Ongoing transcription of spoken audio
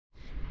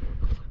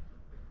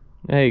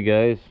Hey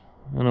guys,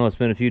 I know it's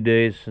been a few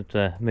days since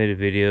I made a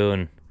video,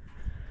 and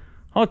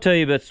I'll tell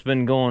you what's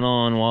been going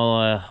on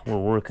while we're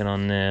working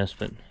on this.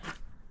 But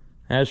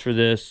as for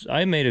this,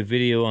 I made a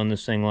video on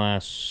this thing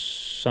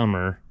last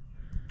summer.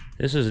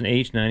 This is an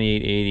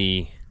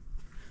H9880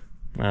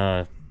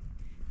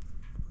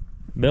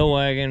 bale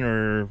wagon,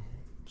 or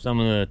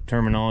some of the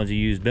terminology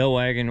used, bale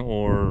wagon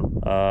or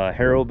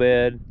harrow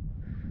bed,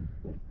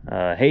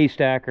 hay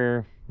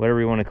stacker, whatever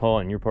you want to call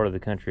it in your part of the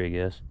country, I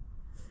guess.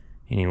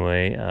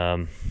 Anyway,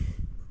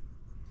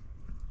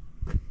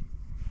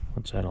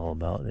 what's that all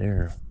about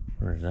there?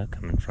 Where is that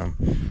coming from?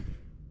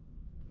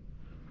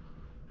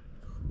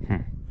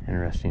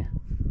 Interesting.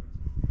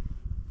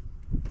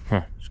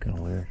 It's kind of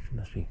weird.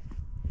 Must be.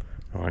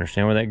 I don't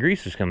understand where that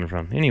grease is coming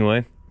from.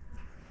 Anyway,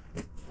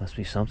 must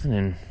be something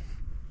in.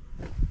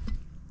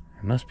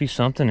 There must be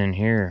something in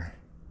here.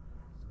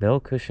 Bell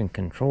cushion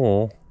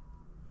control.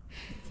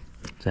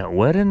 Is that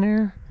wet in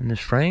there in this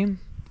frame?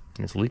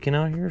 And it's leaking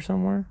out here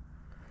somewhere.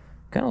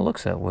 Kind of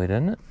looks that way,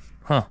 doesn't it?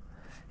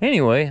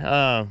 Anyway,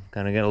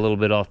 kind of got a little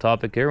bit off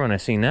topic here when I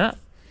seen that.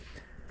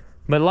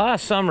 But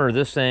last summer,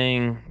 this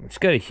thing, it's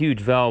got a huge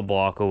valve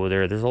block over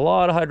there. There's a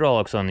lot of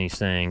hydraulics on these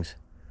things.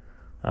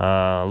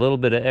 A little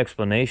bit of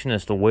explanation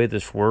as to the way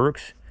this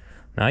works.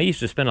 Now, I used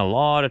to spend a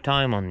lot of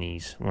time on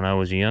these when I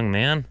was a young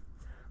man.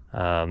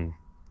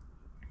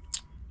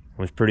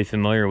 Was pretty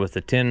familiar with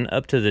the 10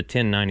 up to the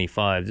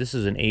 1095. This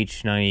is an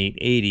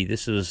H9880.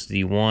 This is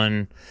the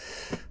one.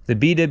 The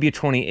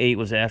BW28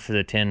 was after the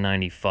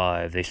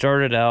 1095. They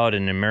started out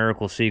in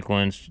numerical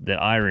sequence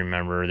that I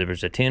remember. There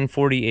was a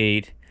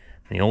 1048.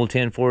 The old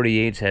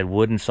 1048s had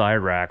wooden side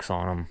racks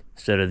on them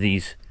instead of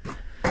these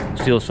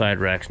steel side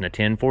racks. And the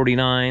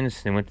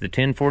 1049s, they went to the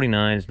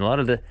 1049s. A lot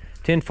of the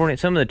 1040,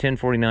 some of the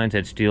 1049s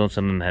had steel, and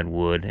some of them had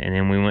wood. And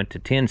then we went to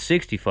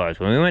 1065s.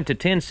 When we went to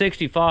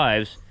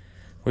 1065s,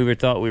 we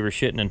thought we were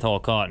shitting in tall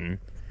cotton,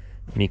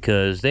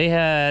 because they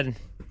had,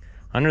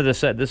 under the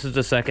set, this is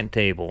the second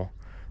table.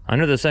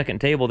 Under the second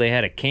table, they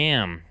had a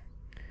cam,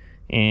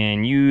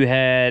 and you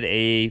had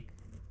a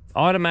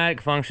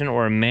automatic function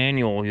or a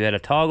manual. You had a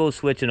toggle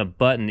switch and a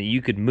button that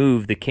you could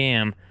move the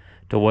cam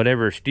to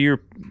whatever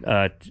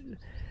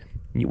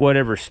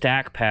whatever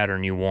stack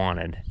pattern you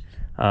wanted.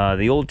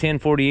 The old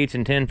 1048s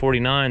and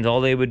 1049s,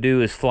 all they would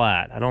do is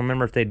flat. I don't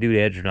remember if they do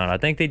edge or not. I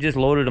think they just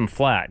loaded them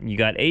flat. You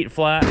got 8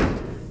 flat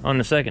on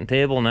the second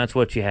table, and that's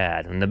what you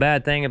had. And the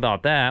bad thing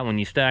about that, when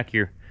you stack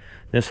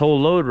this whole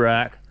load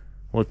rack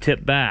will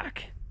tip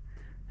back,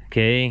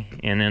 okay?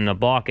 And then the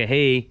block of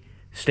hay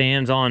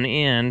stands on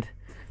end,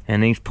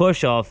 and these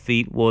push-off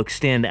feet will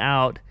extend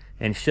out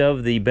and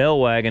shove the bale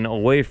wagon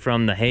away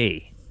from the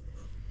hay.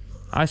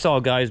 I saw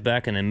guys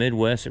back in the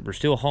Midwest that were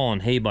still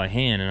hauling hay by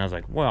hand, and I was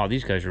like, wow,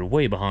 these guys are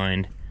way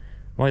behind.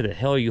 Why the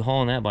hell are you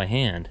hauling that by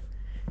hand?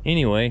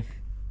 Anyway,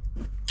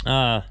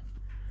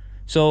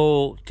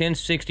 so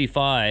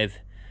 1065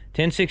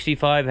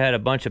 had a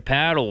bunch of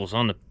paddles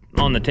on the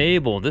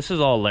table. This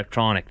is all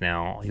electronic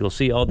now. You'll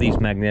see all these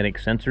magnetic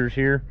sensors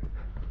here.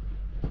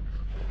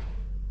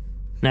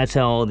 That's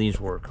how all these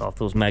work, off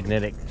those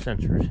magnetic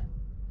sensors.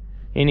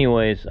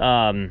 Anyways,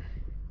 the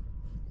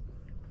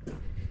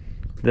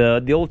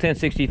old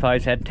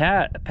 1065s had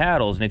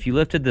paddles, and if you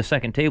lifted the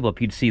second table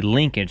up, you'd see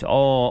linkage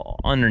all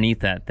underneath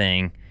that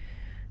thing.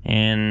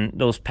 And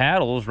those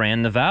paddles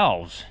ran the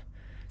valves,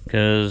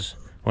 because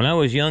when I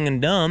was young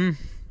and dumb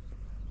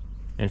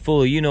and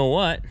full of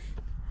you-know-what,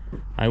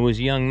 I was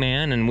a young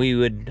man,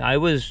 and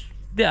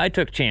I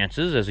took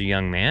chances as a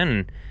young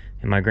man,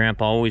 and my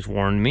grandpa always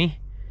warned me.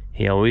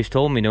 He always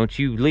told me, don't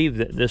you leave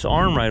this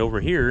arm right over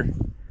here.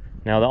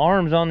 Now, the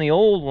arms on the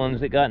old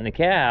ones that got in the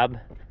cab,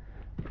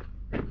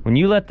 when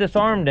you let this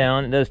arm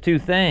down, it does two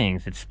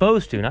things. It's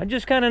supposed to, and I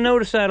just kind of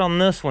noticed that on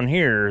this one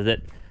here,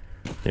 that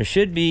there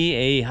should be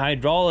a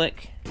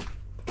hydraulic,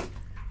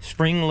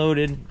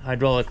 spring-loaded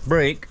hydraulic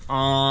brake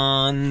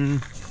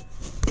on.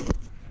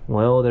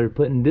 Well, they're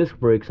putting disc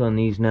brakes on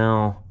these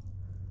now,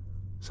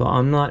 so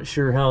I'm not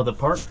sure how the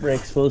park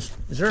brake's supposed.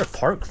 Is there a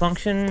park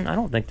function? I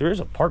don't think there is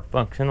a park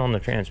function on the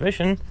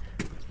transmission.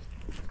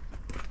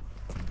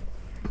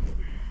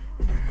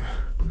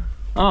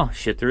 Oh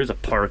shit, there is a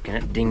park in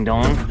it. Ding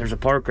dong, there's a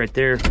park right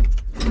there.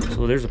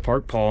 So there's a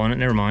park pawl in it.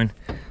 Never mind.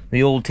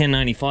 The old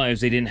 1095s,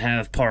 they didn't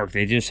have park,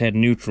 they just had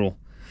neutral.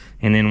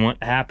 And then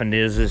what happened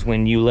is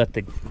when you let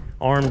the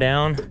arm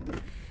down,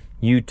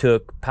 you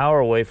took power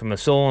away from a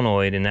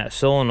solenoid, and that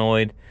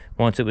solenoid,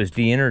 once it was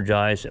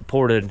de-energized, it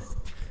ported,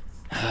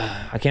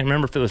 I can't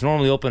remember if it was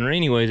normally open, or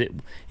anyways,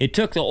 it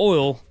took the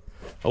oil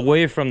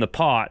away from the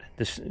pot.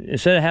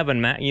 Instead of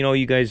having,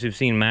 you guys have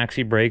seen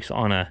maxi brakes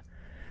on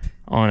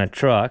a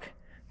truck,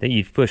 that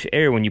you push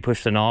air, when you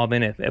push the knob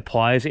in, it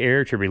applies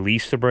air to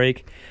release the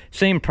brake.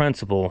 Same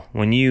principle.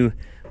 When you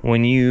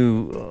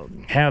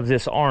have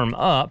this arm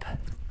up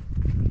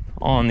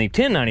on the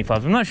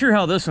 1095s, I'm not sure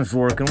how this one's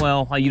working.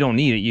 Well, you don't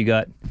need it. You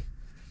got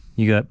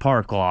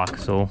park lock.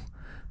 So,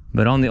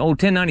 but on the old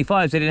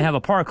 1095s, they didn't have a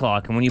park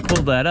lock, and when you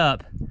pulled that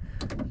up,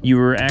 you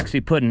were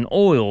actually putting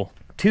oil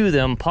to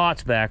them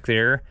pots back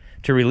there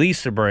to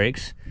release the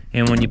brakes.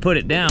 And when you put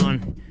it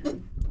down,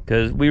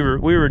 because we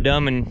were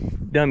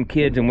dumb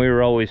kids, and we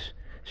were always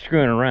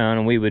screwing around,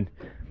 and we would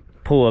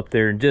pull up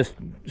there just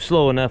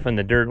slow enough in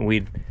the dirt, and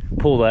we'd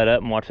pull that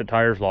up and watch the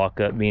tires lock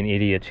up, being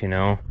idiots, you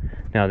know.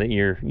 Now that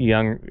you're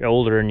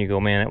older, and you go,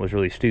 man, that was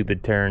really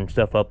stupid tearing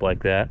stuff up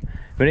like that.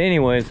 But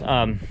anyways,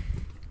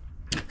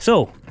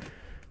 so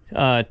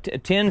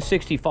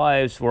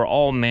 1065s were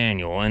all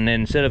manual, and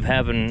then instead of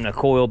having a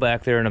coil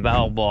back there and a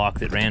valve block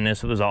that ran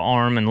this, it was an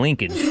arm and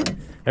linkage.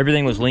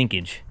 Everything was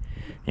linkage,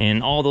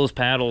 and all those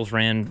paddles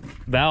ran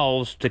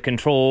valves to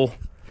control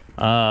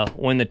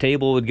when the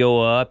table would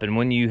go up and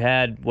when you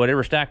had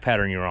whatever stack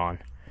pattern you're on.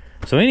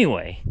 So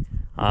anyway,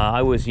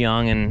 I was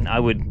young, and I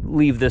would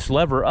leave this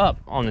lever up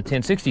on the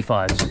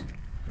 1065s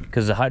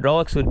because the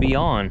hydraulics would be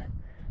on,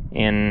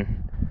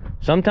 and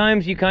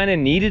sometimes you kind of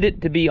needed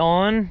it to be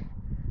on.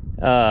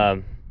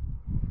 I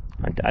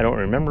don't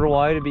remember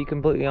why, to be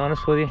completely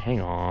honest with you.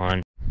 Hang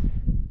on.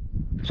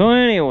 So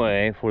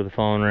anyway, before the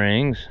phone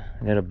rings,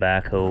 I got a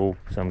backhoe.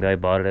 Some guy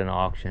bought it at an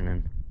auction,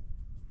 and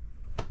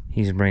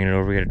he's bringing it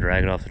over. We got to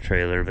drag it off the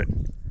trailer. But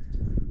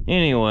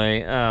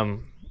anyway,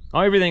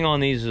 everything on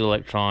these is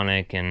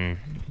electronic, and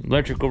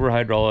electric over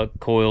hydraulic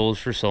coils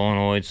for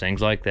solenoids,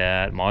 things like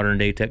that. Modern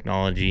day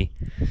technology.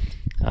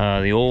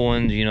 The old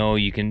ones, you know,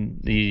 you can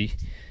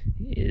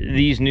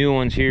these new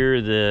ones here,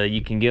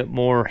 you can get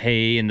more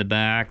hay in the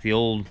back. The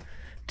old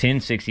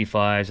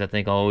 1065s, I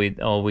think all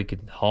we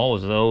could haul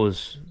was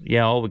those.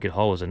 Yeah, all we could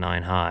haul was a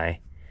 9 high.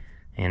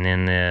 And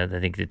then I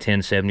think the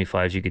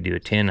 1075s, you could do a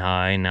 10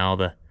 high.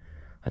 Now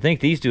I think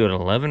these do an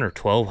 11 or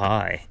 12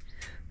 high.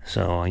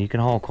 So you can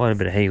haul quite a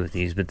bit of hay with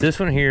these. But this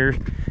one here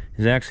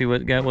is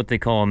actually got what they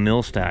call a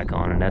mill stack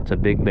on it. That's a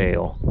big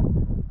bale.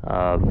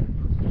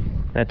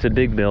 That's a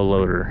big bale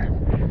loader.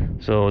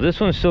 So this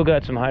one's still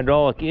got some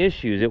hydraulic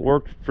issues. It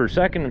worked for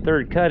second and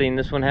third cutting.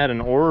 This one had an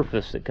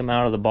orifice that come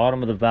out of the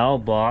bottom of the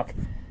valve block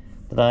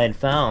that I had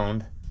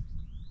found,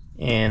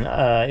 and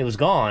it was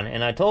gone.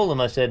 And I told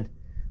them, I said,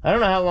 I don't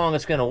know how long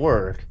it's going to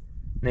work.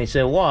 And they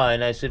said, why?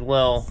 And I said,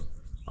 well,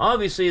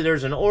 obviously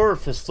there's an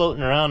orifice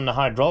floating around in the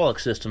hydraulic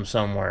system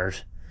somewhere.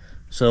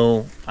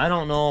 So I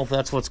don't know if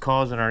that's what's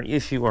causing our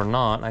issue or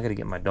not. I got to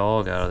get my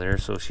dog out of there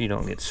so she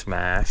don't get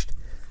smashed.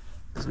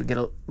 So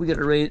we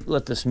gotta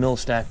let this mill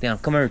stack down.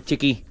 Come here,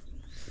 chickie.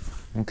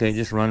 Okay,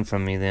 just run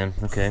from me then.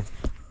 Okay.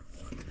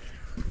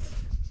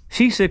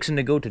 She's fixing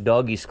to go to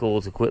doggy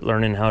school to quit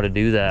learning how to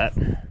do that.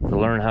 To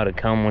learn how to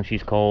come when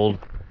she's cold.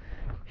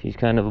 She's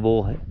kind of a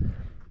bullhead.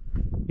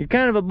 You're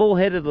kind of a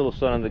bullheaded little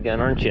son of a gun,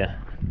 aren't you?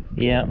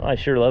 Yeah, I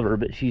sure love her,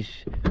 but she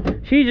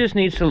just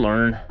needs to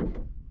learn.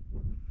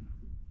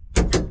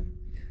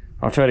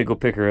 I'll try to go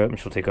pick her up, and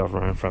she'll take off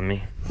running from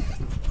me.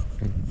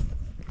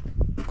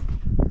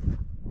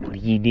 What are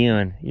you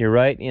doing? You're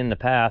right in the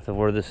path of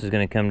where this is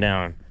going to come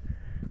down.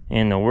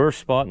 In the worst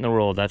spot in the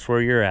world, that's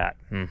where you're at.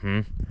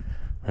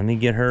 Let me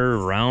get her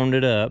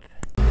rounded up.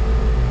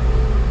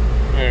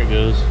 There it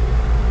goes.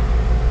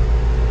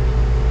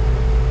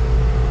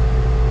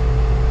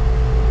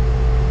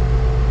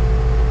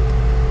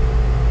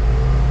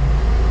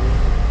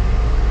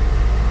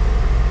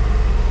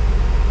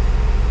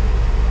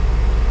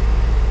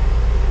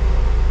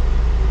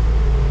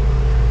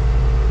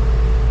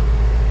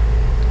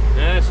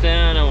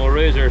 Down, and we'll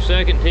raise our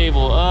second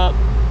table up.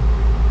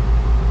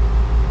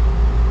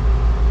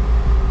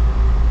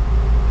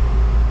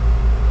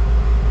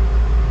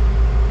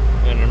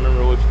 And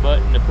remember which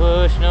button to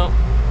push. Nope.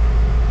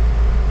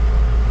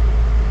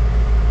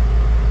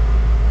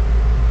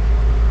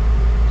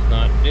 It's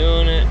not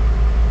doing it.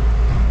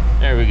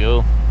 There we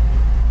go.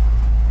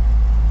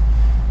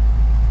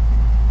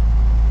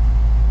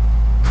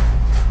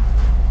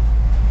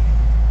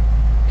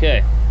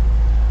 Okay.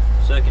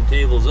 Second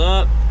table's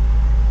up.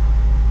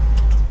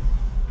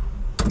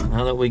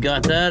 Now that we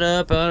got that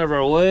up out of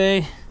our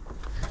way,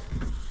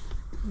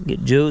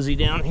 get Josie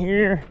down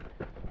here.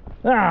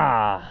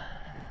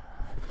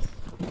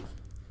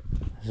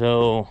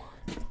 So,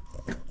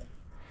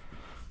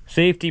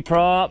 safety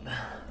prop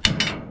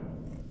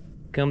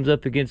comes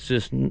up against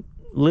this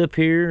lip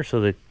here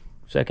so the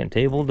second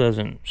table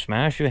doesn't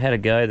smash. I had a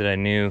guy that I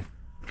knew,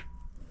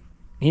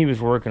 he was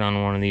working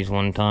on one of these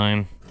one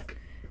time,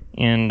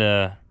 and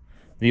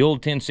the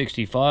old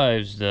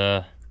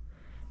 1065s,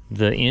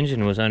 the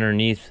engine was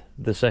underneath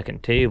the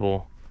second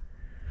table,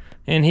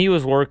 and he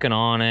was working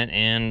on it,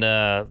 and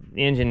the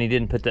engine, he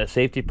didn't put that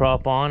safety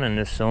prop on, and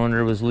this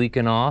cylinder was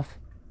leaking off,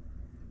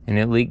 and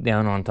it leaked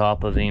down on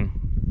top of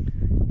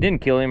him.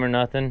 Didn't kill him or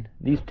nothing.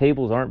 These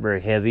tables aren't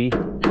very heavy,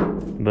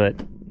 but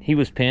he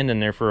was pinned in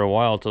there for a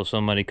while till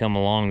somebody come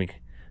along to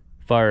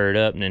fire it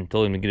up, and then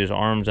told him to get his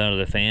arms out of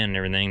the fan and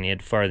everything, and he had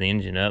to fire the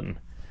engine up and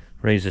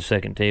raise the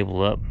second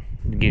table up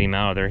to get him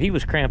out of there. He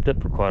was cramped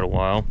up for quite a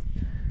while.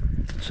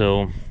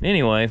 So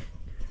anyway,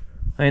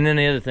 and then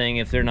the other thing,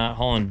 if they're not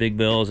hauling big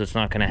bales, it's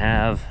not going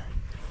to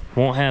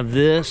won't have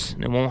this,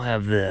 and it won't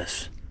have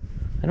this.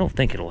 I don't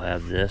think it'll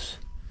have this.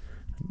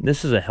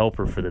 This is a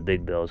helper for the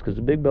big bales, because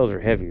the big bales are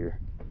heavier.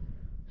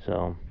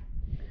 So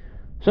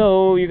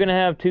So you're going to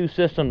have two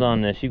systems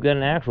on this. You've got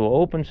an actual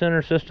open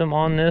center system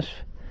on this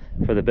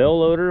for the bell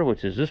loader,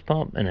 which is this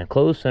pump, and a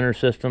closed center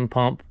system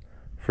pump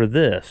for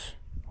this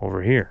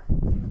over here.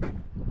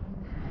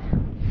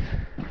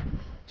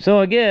 So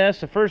I guess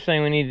the first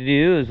thing we need to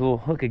do is we'll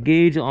hook a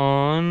gauge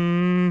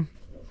on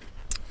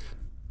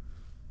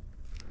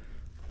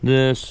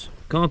this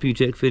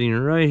CompuCheck fitting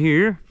right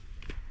here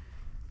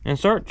and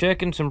start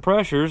checking some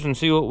pressures and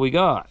see what we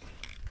got.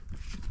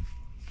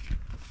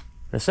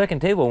 The second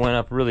table went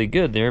up really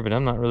good there, but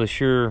I'm not really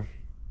sure.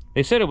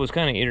 They said it was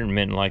kind of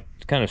intermittent, like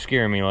kind of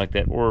scaring me, like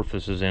that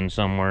orifice is in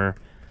somewhere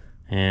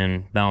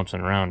and bouncing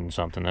around and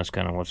something. That's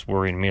kind of what's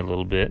worrying me a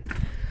little bit.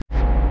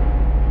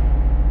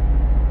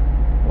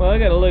 Well, I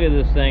gotta look at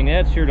this thing.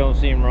 That sure don't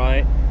seem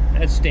right.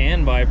 That's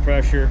standby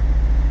pressure.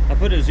 I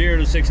put a 0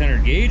 to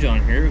 600 gauge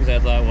on here because I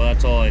thought, well,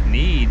 that's all I'd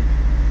need.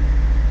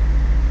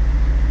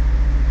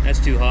 That's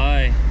too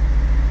high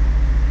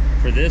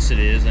for this. It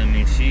is. I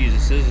mean, geez,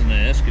 this isn't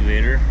an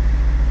excavator.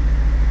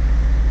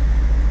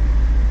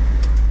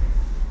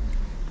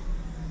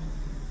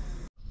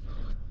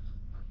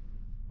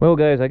 Well,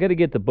 guys, I got to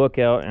get the book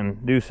out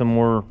and do some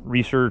more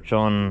research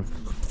on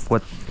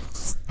what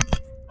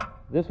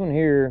this one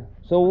here.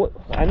 So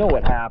I know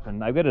what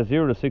happened. I've got a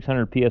 0 to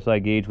 600 psi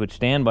gauge, which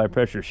standby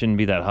pressure shouldn't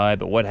be that high,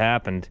 but what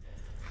happened,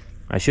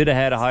 I should have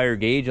had a higher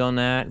gauge on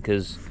that,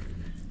 because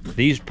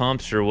these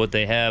pumps are what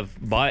they have,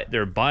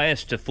 they're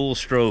biased to full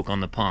stroke on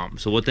the pump.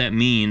 So what that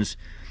means,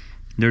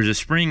 there's a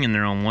spring in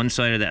there on one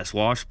side of that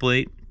swash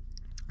plate.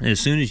 As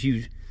soon as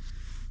you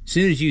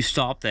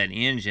stop that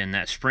engine,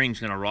 that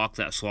spring's going to rock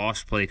that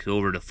swash plate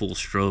over to full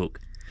stroke.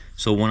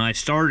 So when I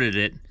started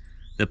it,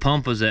 the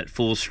pump was at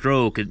full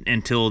stroke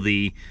until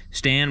the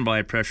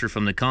standby pressure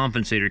from the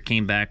compensator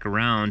came back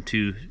around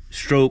to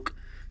stroke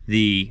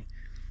the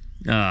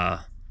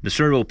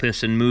servo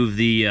piston, move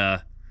the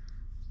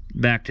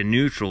back to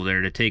neutral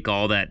there to take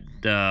all that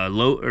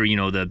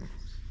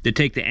to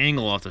take the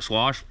angle off the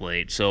swash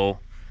plate. So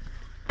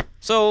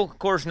of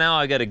course now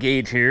I got a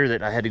gauge here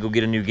that I had to go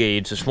get a new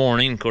gauge this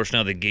morning. Of course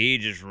now the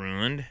gauge is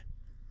ruined.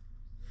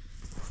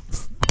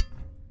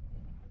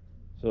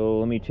 So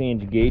let me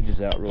change gauges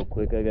out real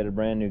quick. I got a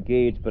brand new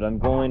gauge, but I'm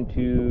going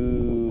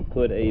to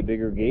put a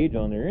bigger gauge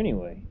on there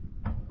anyway.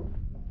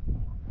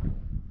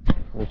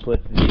 We'll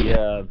put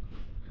the,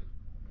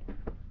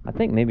 I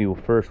think maybe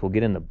first we'll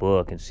get in the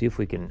book and see if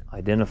we can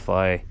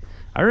identify.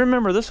 I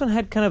remember this one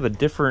had kind of a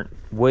different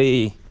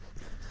way.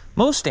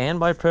 Most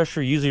standby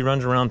pressure usually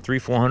runs around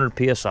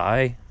 300-400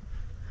 psi.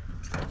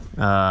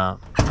 I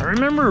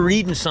remember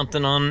reading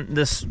something on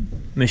this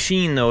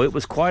machine though. It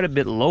was quite a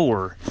bit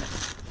lower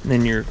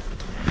than your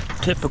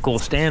typical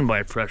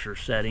standby pressure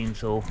setting.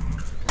 So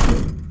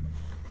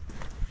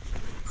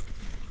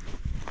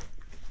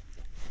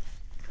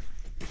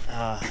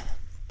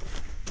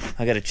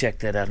I gotta check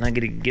that out, and I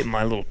gotta get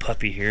my little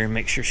puppy here and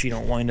make sure she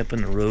don't wind up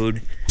in the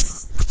road.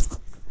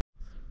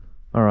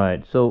 All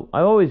right, so I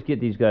always get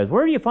these guys,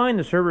 where do you find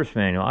the service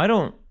manual? I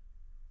don't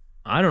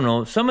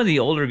know. Some of the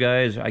older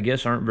guys, I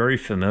guess, aren't very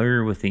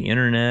familiar with the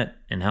internet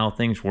and how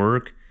things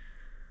work.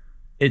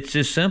 It's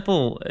just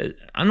simple.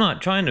 I'm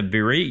not trying to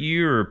berate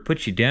you or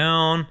put you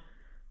down,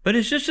 but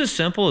it's just as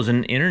simple as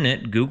an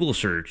internet Google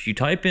search. You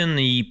type in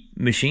the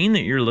machine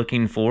that you're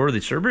looking for, the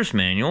service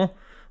manual,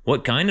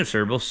 what kind of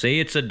service. Say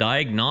it's a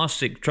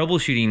diagnostic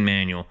troubleshooting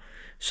manual.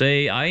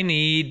 Say I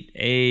need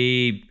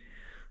a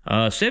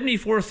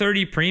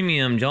 7430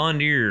 premium John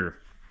Deere.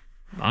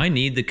 I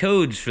need the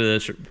codes for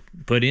this.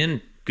 Put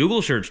in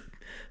Google search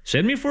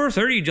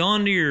 7430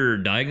 John Deere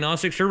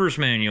diagnostic service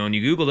manual, and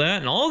you Google that,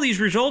 and all these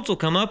results will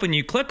come up, and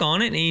you click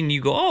on it, and you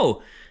go,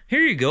 oh,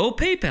 here you go,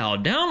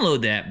 PayPal,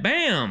 download that,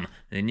 bam,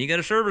 then you got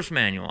a service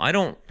manual.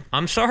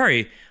 I'm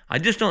sorry, I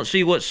just don't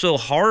see what's so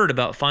hard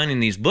about finding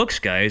these books,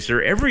 guys.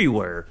 They're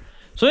everywhere.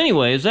 So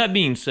anyways, that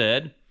being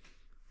said,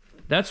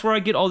 that's where I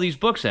get all these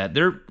books at.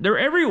 They're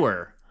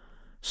everywhere.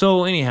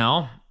 So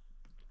anyhow,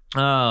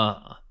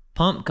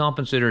 pump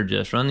compensator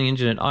adjust, run the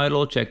engine at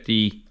idle, check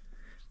the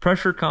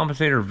pressure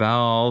compensator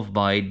valve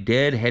by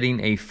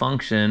deadheading a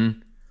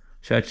function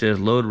such as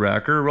load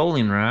rack or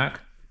rolling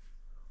rack.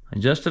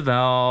 Adjust the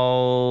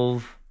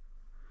valve.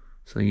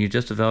 So you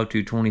adjust the valve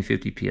to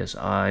 2050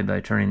 psi by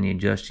turning the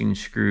adjusting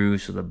screw.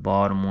 So the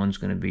bottom one's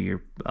going to be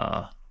your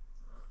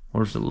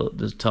where's the load?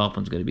 This top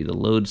one's going to be the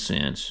load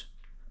sense.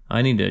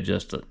 I need to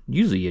adjust it.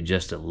 Usually you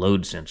adjust the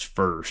load sense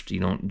first.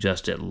 You don't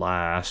adjust it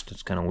last.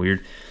 It's kind of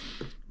weird.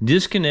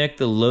 Disconnect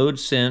the load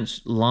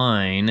sense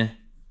line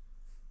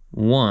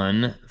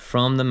 1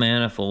 from the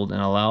manifold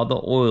and allow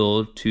the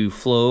oil to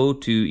flow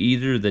to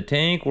either the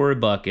tank or a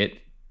bucket.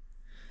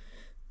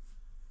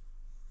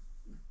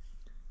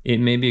 It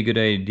may be a good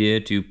idea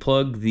to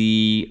plug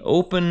the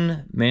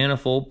open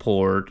manifold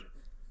port,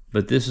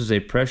 but this is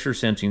a pressure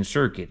sensing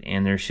circuit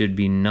and there should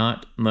be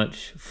not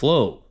much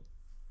flow.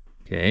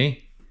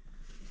 Okay.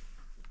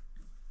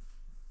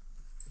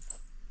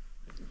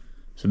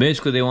 So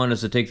basically they want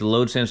us to take the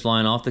load sense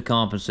line off the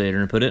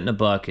compensator and put it in a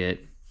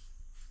bucket,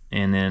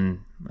 and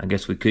then I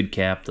guess we could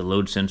cap the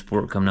load sense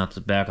port coming out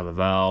the back of the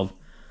valve.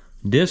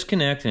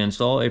 Disconnect and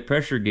install a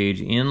pressure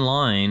gauge in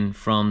line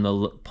from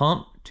the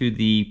pump to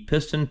the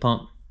piston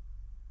pump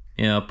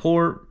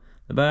port,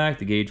 the back,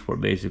 the gauge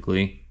port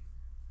basically.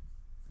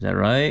 Is that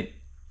right?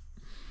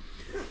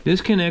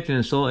 Disconnect and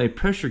install a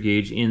pressure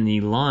gauge in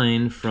the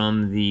line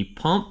from the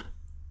pump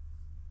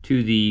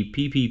to the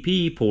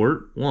PPP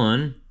port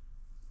 1.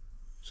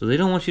 So they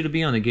don't want you to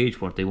be on the gauge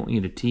port, they want you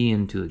to tee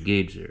into a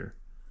gauge there.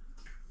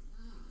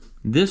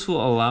 This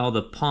will allow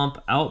the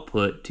pump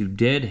output to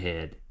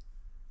deadhead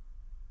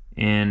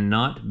and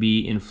not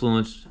be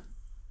influenced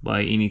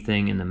by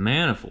anything in the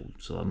manifold.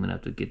 So I'm going to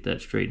have to get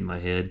that straight in my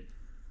head.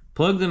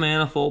 Plug the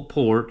manifold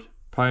port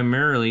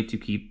primarily to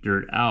keep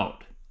dirt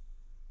out.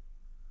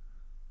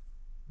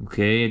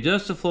 Okay,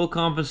 adjust the flow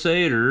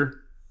compensator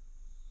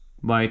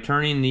by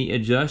turning the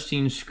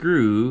adjusting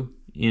screw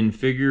in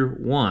figure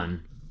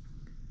 1.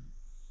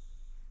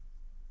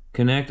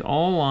 Connect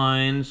all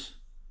lines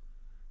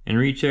and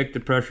recheck the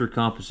pressure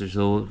compensator.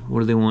 So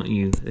what do they want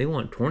you? They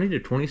want 20 to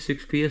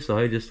 26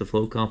 psi, just the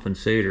flow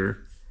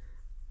compensator,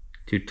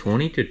 to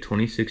 20 to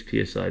 26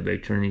 psi by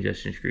turning the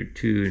adjusting screw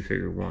 2 in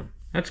figure 1.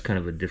 That's kind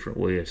of a different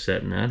way of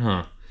setting that,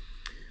 huh?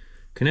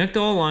 Connect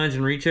all lines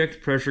and recheck the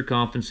pressure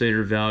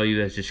compensator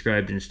value as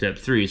described in step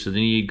 3. So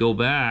then you go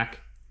back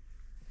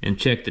and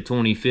check the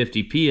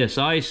 2050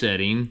 psi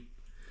setting.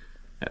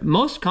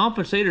 Most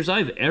compensators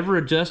I've ever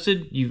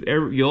adjusted,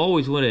 you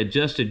always would have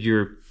adjusted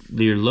your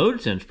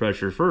load sense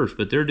pressure first,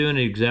 but they're doing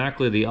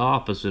exactly the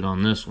opposite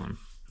on this one.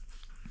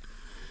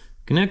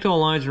 Connect all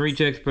lines and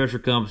recheck the pressure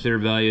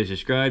compensator value as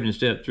described in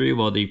step 3.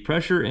 While the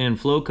pressure and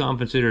flow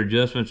compensator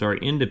adjustments are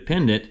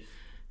independent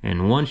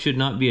and one should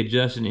not be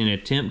adjusted in an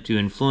attempt to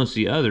influence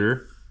the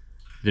other,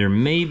 there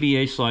may be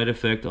a slight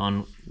effect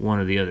on one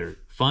or the other.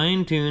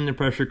 Fine-tune the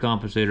pressure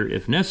compensator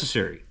if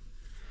necessary.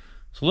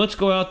 So let's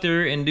go out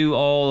there and do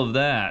all of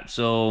that.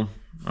 So,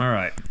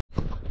 alright.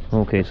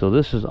 Okay, so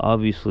this is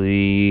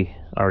obviously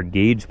our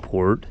gauge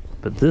port,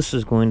 but this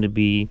is going to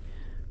be,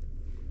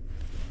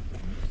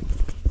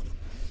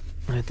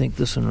 I think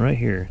this one right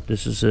here.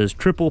 This says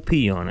triple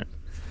P on it.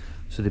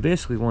 So they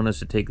basically want us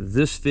to take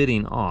this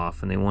fitting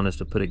off and they want us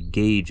to put a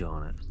gauge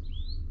on it,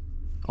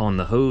 on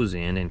the hose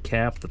end, and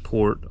cap the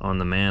port on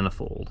the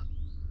manifold.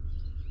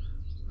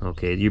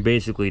 Okay, you're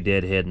basically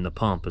deadheading the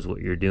pump is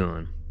what you're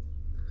doing.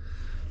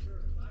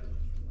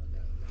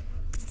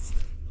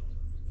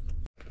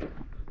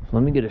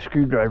 Let me get a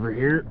screwdriver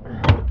here.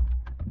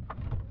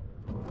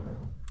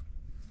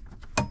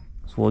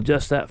 So we'll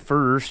adjust that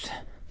first.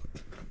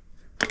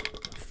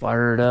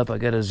 Fire it up. I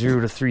got a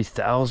 0 to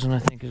 3000, I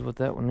think is what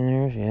that one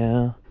is.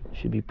 Yeah,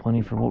 should be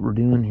plenty for what we're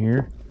doing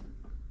here.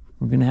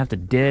 We're gonna have to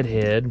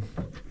deadhead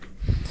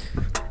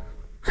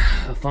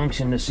a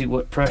function to see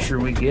what pressure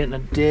we get in a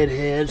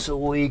deadhead, so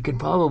we could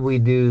probably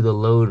do the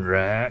load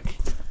rack.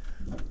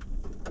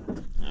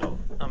 Oh,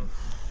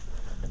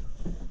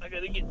 I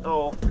gotta get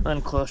all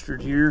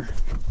unclustered here.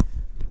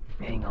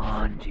 Hang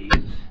on,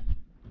 jeez.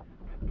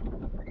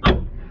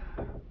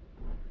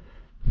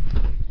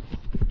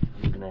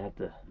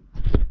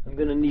 I'm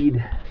gonna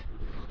need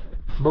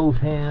both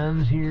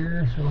hands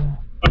here, so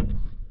put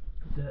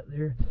that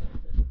there.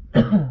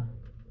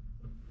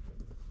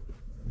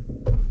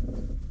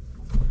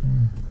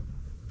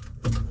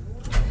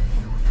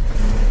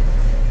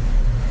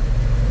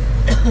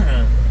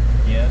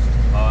 Yes,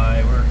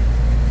 fiber.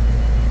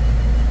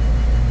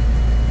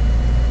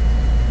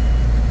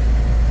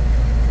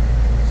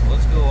 So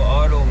let's go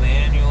auto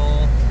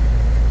manual.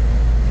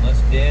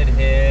 Let's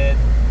deadhead.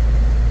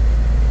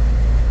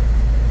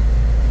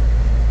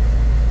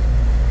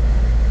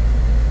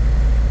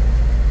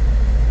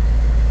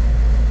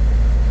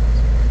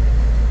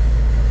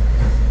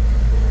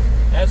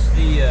 That's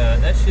the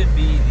that should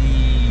be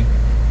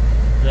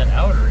the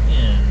outer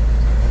end.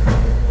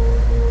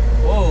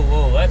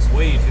 Whoa, that's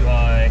way too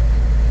high.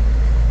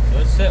 So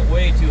it's set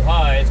way too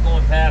high. It's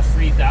going past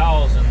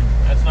 3,000.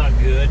 That's not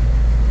good.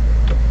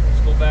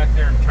 Let's go back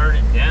there and turn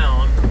it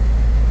down.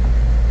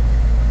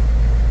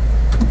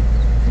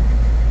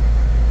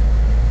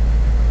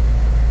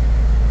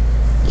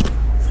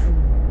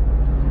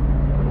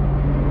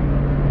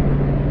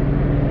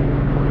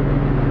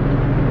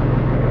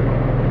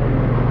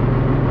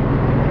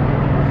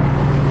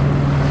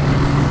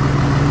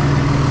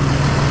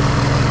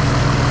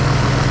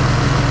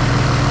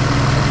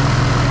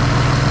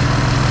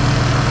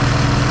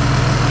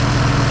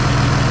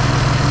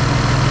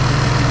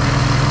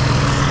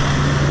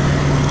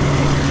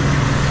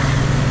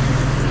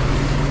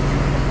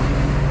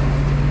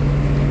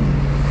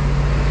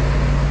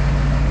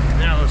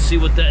 See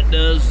what that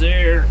does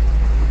there.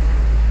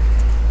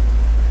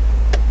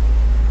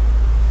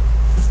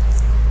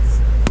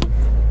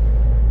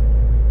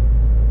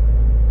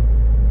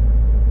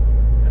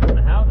 I don't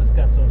know how this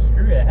got so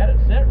screwy. I had it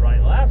set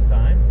right last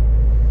time.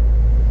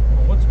 I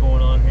don't know what's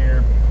going on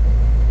here.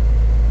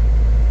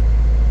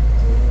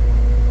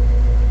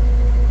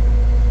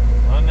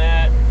 I'm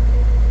at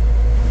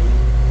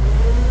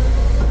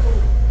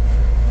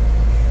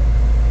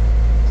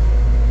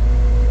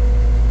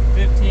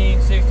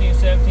 15, 16,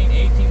 17,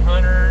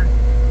 1800.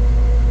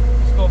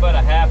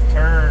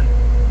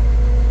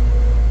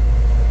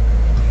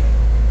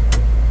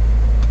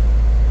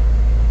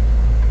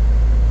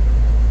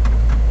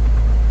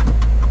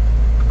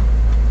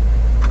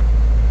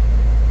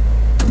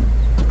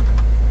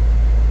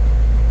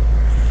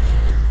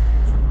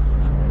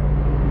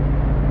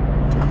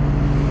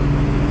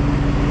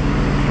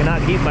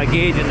 keep my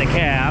gauge in the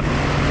cab.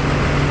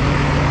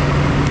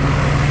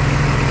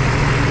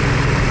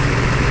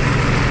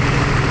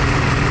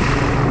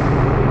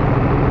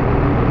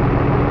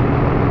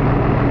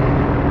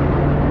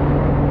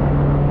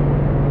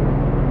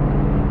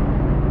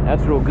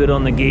 That's real good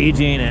on the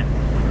gauge, ain't it?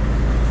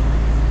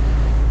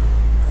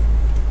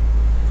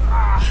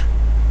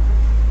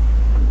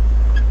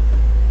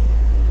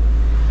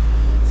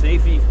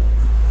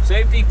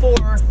 Safety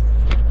fourth.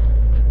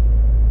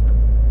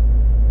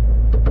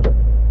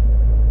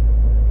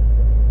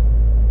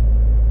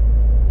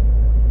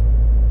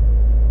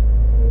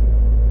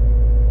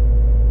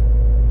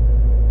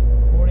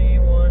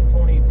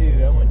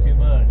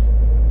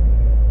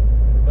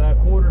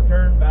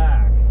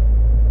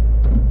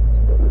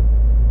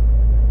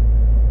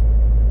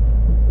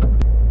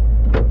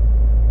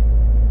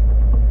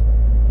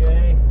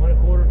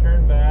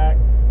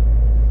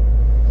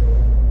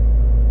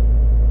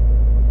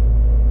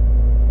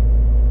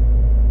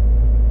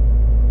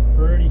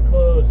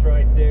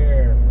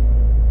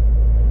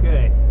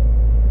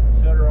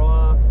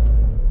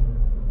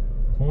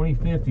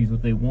 Is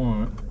what they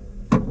want.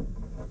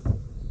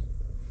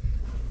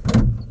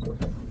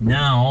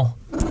 Now,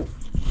 what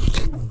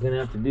I'm gonna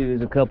have to do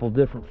is a couple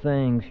different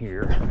things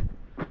here.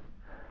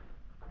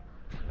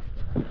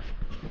 I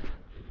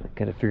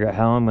gotta figure out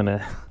how I'm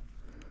gonna.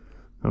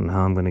 I don't know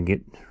how I'm gonna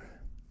get.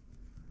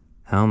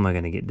 How am I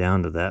gonna get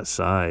down to that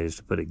size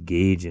to put a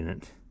gauge in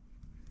it?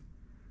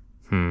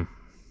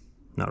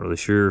 Not really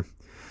sure.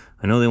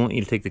 I know they want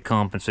you to take the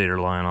compensator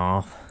line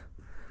off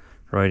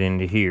right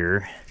into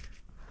here.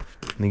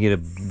 Let me get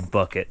a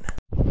bucket.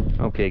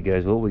 Okay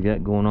guys, what we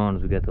got going on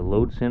is we got the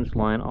load sense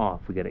line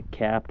off. We got it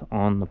capped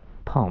on the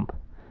pump.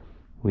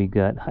 I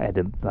had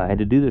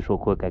to do this real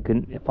quick. I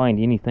couldn't find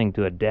anything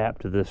to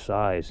adapt to this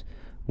size.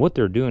 What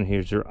they're doing here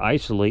is they're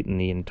isolating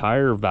the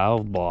entire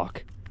valve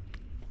block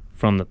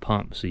from the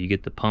pump, so you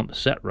get the pump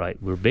set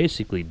right. We're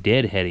basically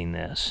deadheading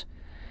this.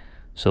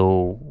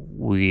 So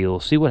we'll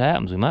see what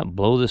happens. We might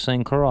blow this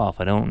thing clear off.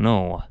 I don't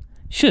know.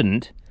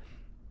 Shouldn't.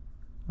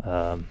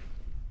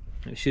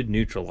 It should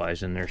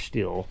neutralize in there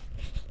still,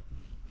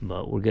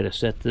 but we're going to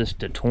set this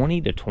to 20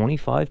 to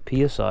 25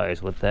 psi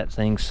is what that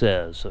thing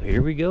says. So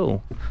here we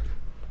go.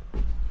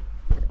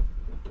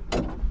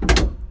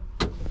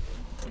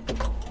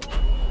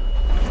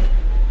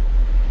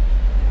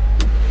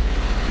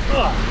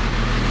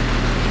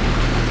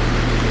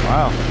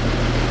 Wow,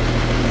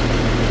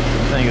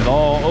 this thing is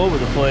all over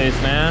the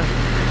place, man.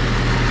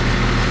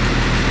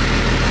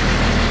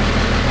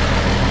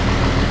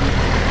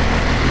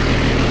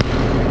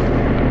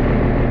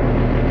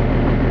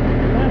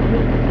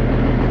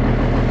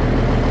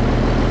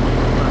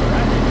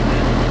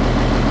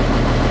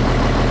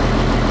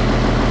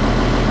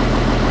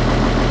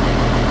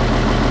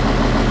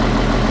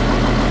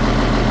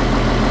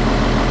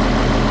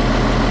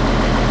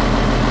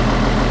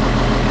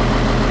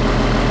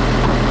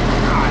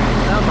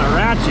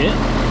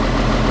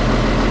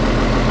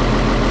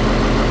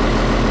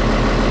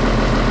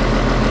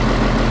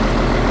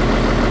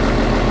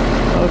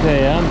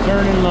 Okay, I'm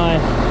turning my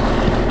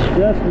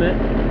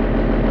adjustment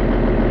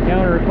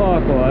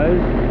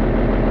counterclockwise.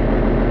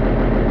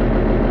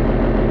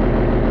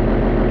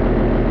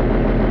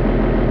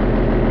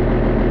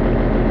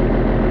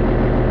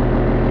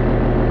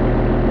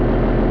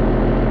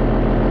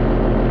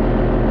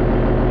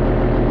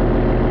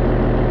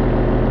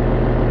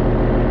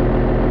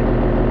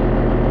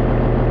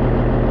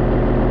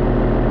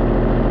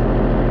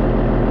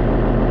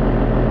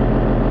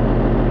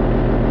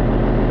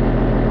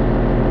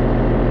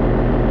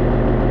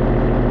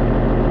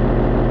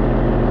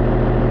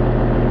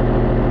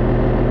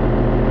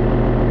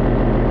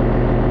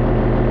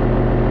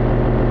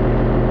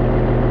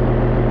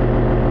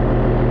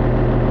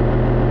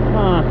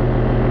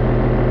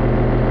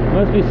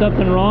 Must be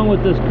something wrong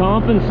with this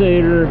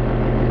compensator.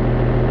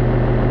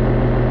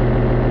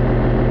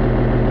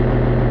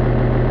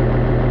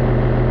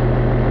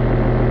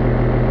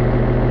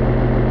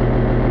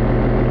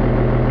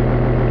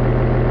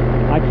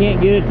 I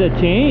can't get it to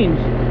change.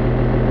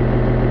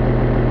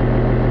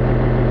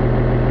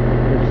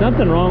 There's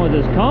something wrong with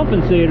this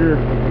compensator.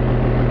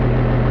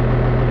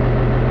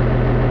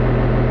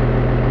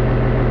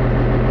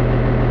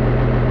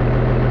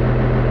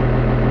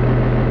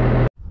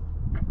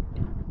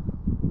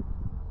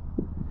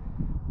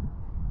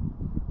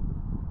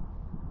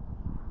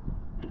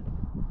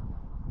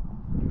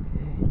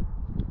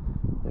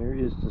 There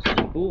is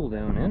the spool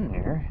down in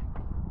there.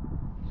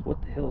 So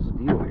what the hell's the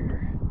deal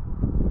here?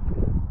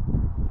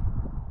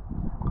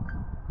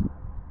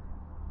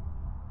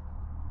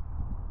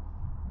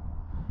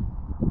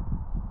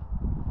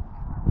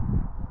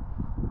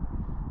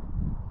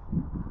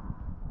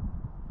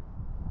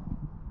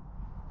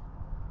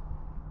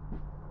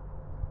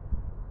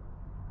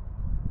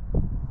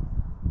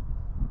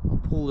 I'll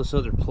pull this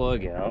other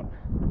plug out.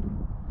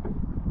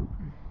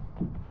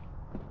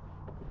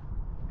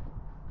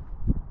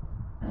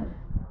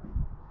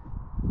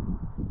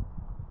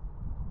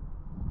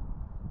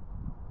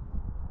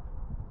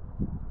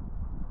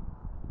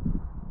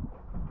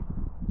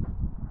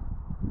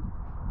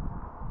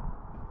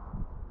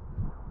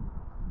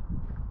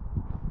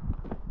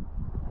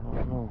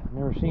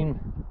 never seen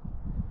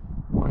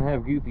one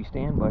have goofy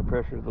standby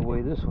pressure the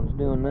way this one's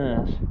doing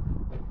this.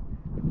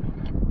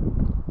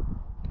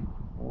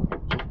 We'll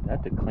just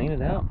have to clean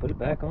it out, put it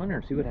back on there,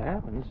 and see what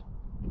happens.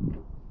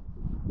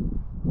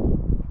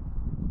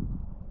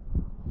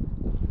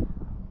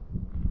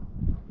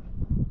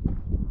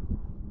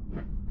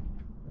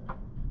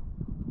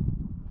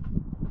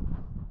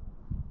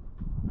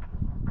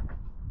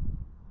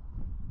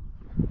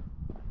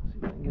 See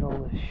if I can get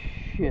all this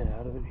shit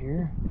out of it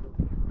here.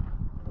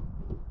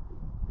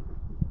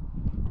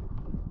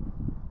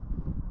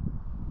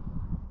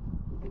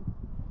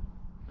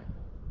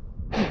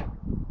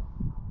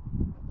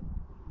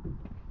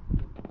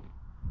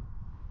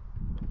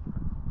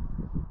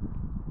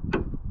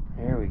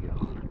 There we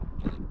go.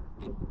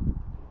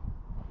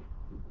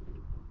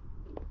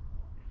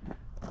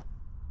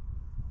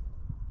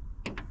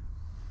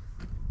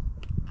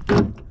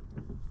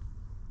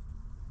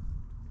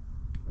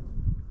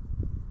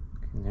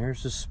 And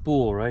there's the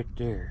spool right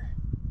there.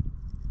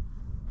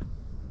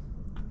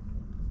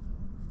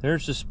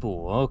 There's the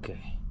spool,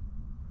 okay.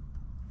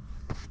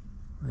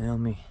 Well, let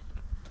me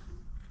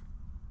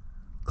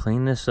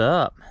clean this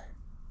up.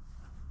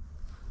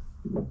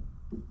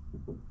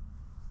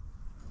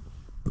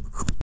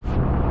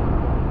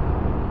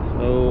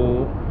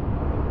 So,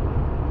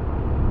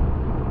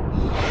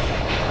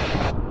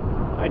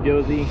 hi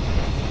Josie.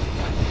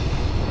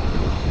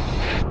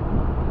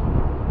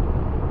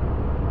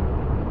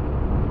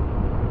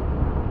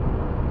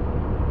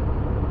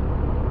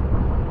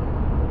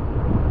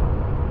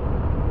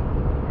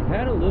 I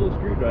had a little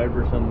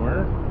screwdriver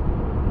somewhere.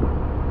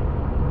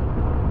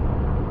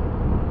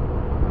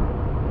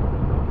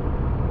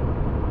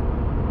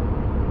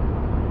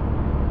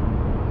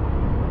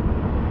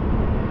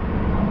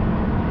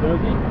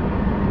 Josie?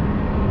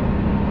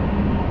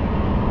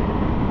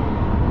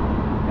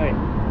 Hey.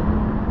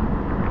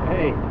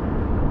 Hey.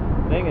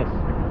 Dingus.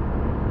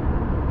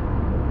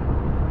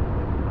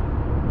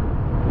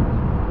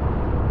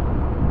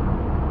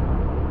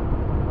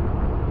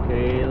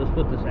 Okay, let's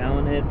put this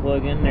Allen head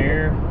plug in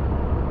there.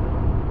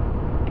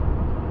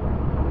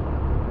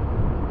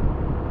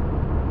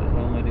 What the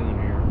hell am I doing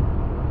here?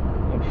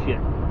 Oh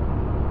shit.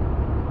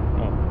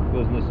 Oh,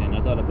 goes in this end. I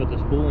thought I put the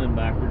spool in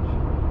backwards.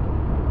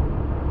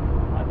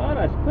 I thought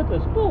I put the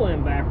spool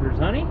in backwards,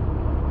 honey.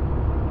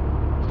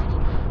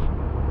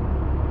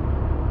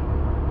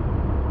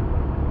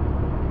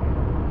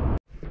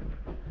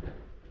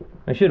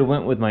 I should have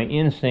went with my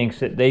instincts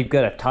that they've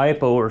got a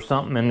typo or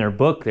something in their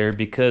book there,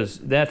 because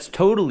that's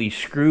totally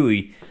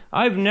screwy.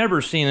 I've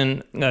never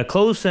seen a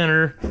closed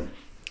center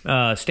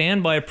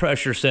standby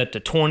pressure set to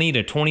 20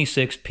 to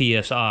 26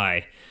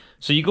 psi.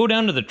 So you go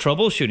down to the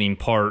troubleshooting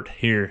part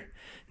here,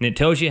 and it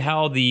tells you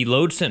how the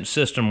load sense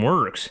system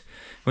works.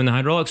 When the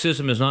hydraulic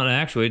system is not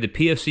actuated,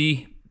 the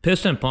PFC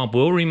piston pump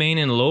will remain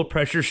in low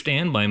pressure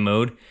standby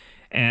mode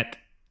at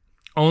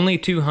only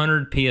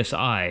 200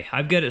 psi.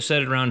 I've got it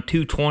set at around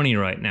 220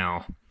 right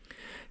now.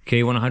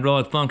 Okay, when a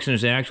hydraulic function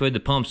is actuated, the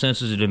pump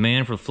senses a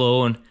demand for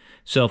flow and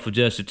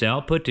self-adjusts its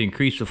output to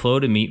increase the flow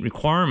to meet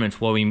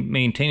requirements while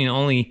maintaining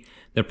only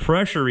the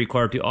pressure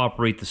required to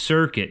operate the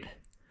circuit,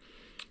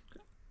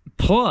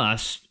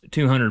 plus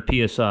 200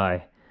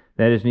 psi.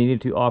 That is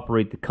needed to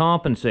operate the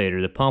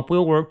compensator. The pump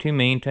will work to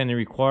maintain the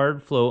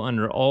required flow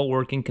under all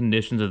working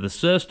conditions of the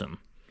system.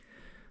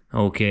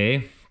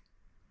 Okay.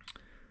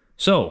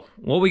 So,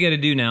 what we got to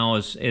do now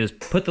is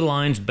put the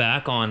lines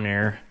back on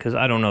there, because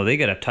I don't know, they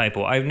got a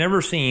typo. I've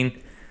never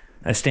seen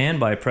a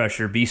standby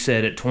pressure be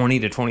set at 20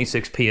 to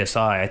 26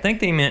 psi. I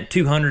think they meant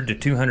 200 to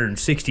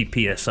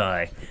 260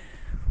 psi.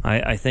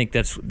 I think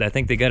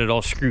they got it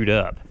all screwed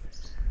up.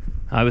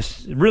 I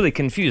was really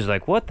confused,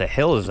 like, what the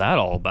hell is that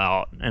all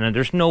about? And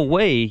there's no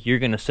way you're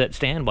going to set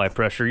standby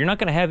pressure. You're not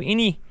going to have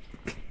any...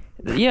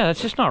 Yeah,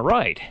 it's just not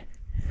right.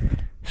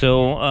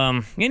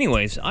 So,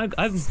 anyways,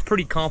 I'm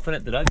pretty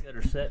confident that I've got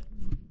her set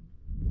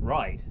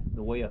right,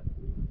 the way a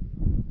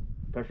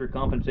pressure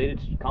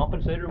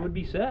compensator would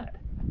be set.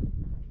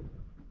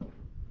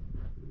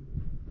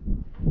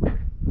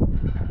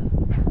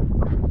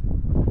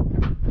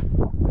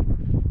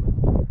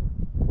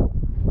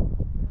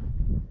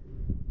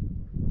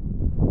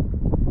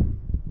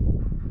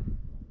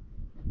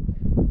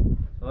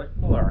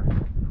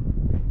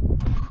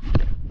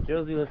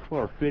 Josie, let's pull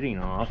our fitting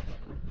off.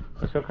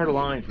 Let's hook our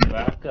lines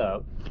back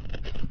up.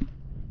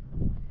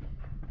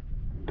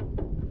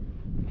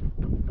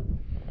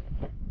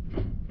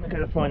 I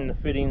gotta find the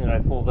fitting that I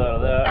pulled out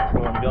of that,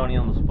 so I'm Johnny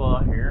on the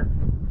spot here.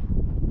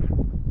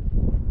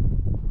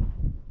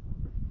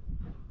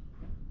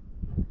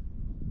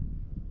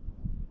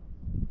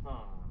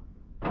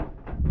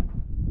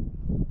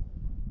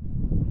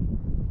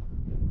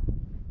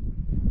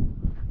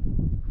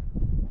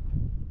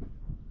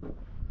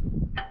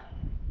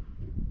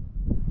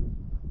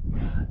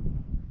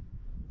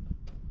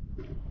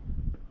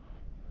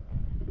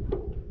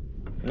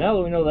 Now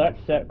that we know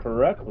that's set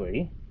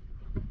correctly,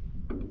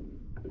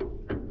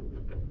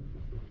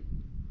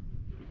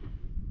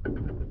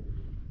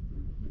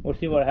 we'll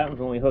see what happens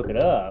when we hook it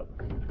up.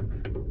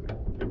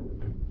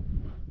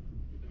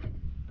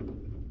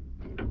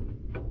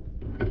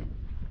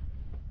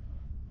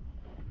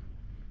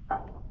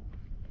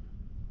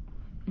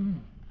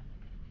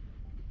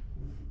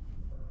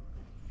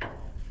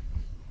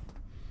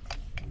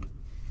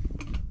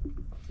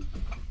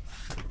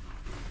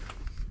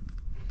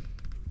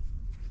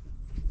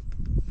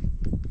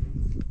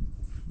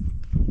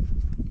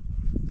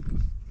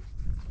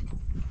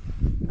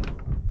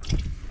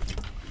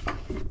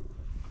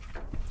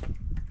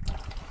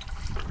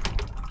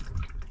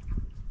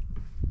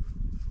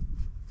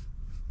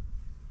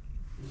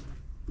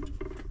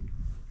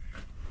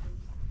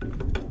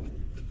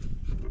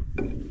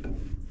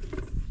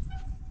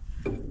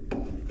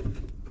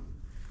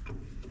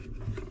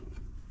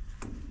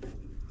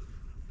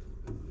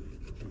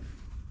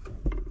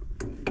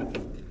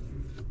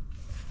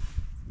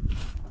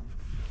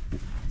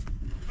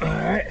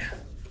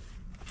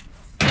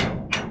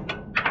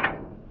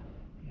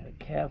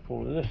 cap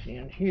over this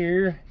end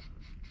here.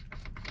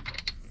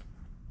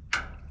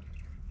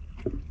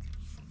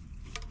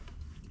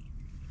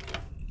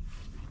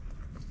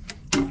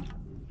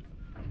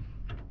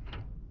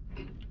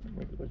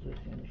 What was this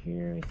end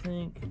here, I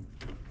think?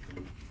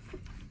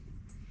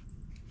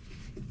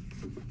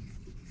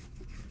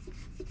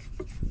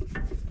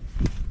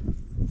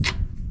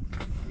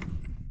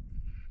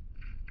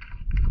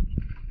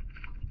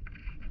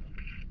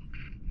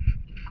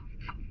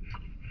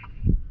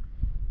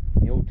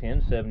 The old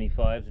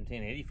 1075s and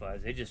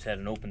 1085s, they just had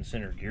an open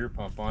center gear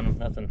pump on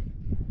them.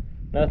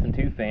 Nothing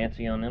too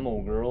fancy on them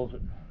old girls.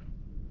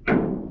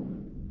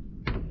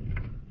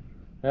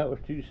 That was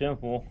too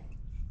simple.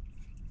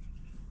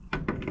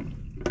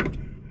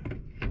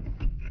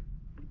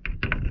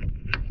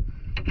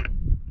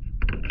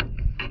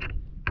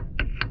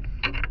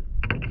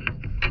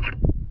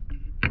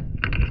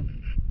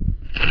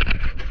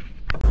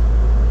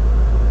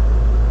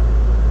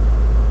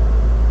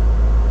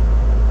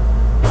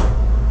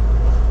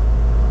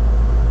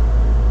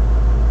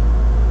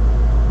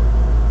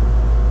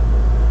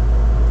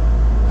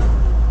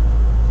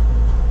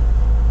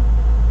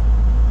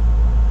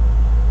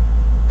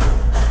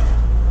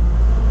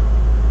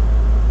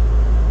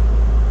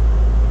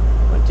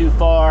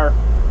 Far.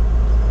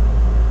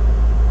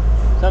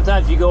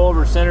 Sometimes you go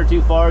over center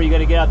too far, you got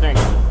to get out there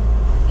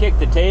and kick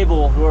the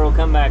table where it'll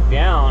come back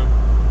down.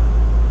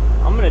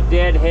 I'm going to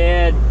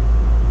deadhead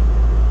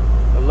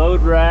the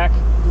load rack.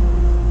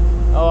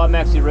 Oh, I'm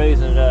actually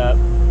raising it up.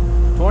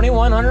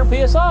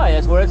 2100 psi,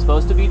 that's what it's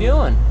supposed to be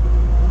doing.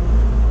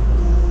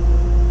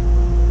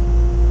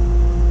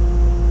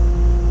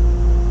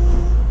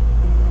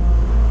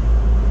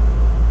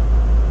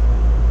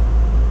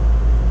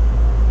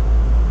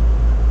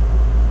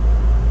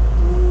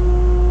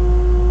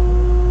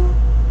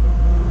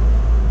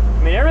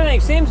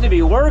 Seems to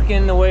be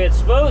working the way it's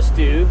supposed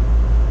to.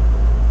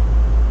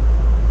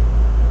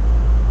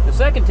 The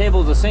second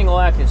table is a single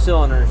action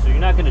cylinder, so you're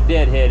not going to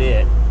deadhead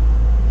it.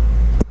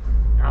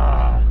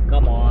 Ah,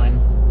 come on.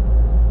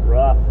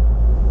 Rough.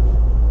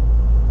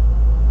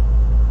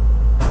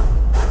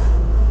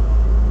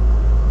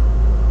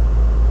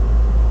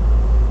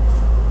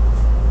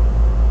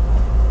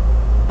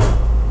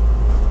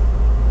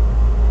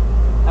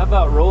 How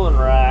about rolling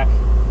rack?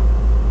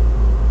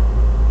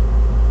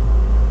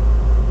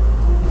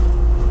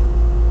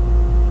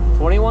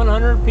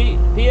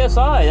 2100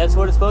 psi, that's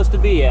what it's supposed to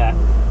be at.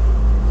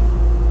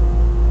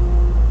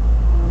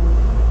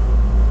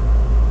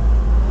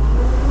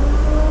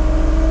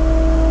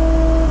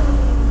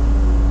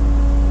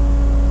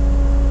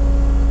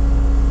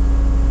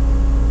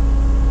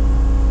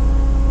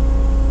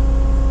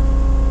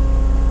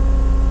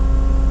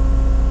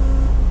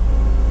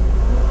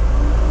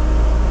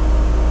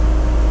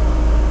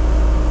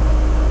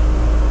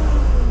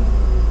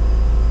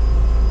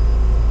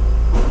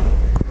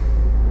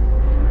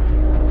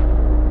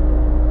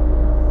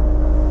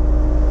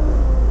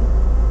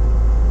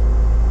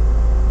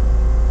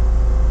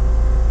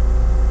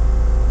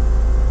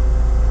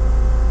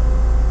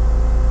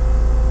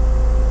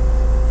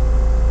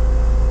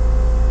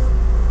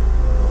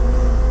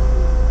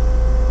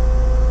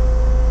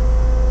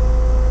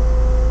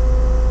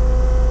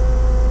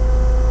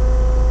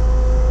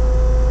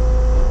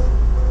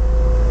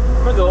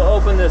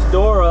 This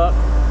door up.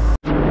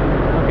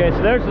 Okay,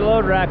 so there's the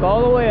load rack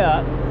all the way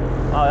up.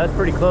 Oh, that's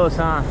pretty close,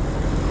 huh?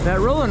 That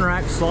rolling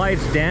rack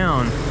slides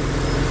down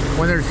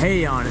when there's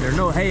hay on it. There's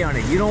no hay on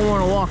it. You don't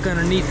want to walk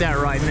underneath that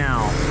right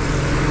now.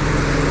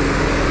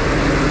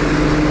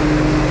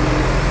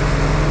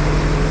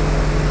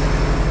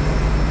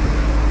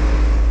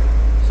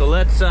 So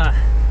let's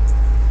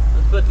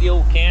put the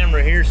old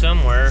camera here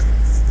somewhere.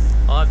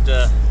 I'll have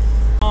to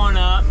on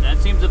up. That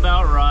seems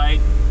about right.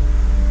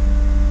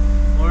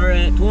 We're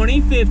at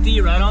 2050,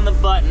 right on the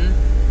button.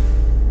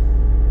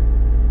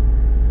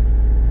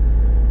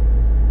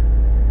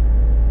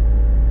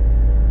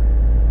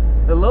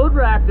 The load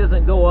rack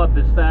doesn't go up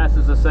as fast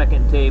as the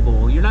second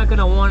table. You're not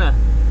gonna wanna,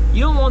 you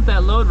don't want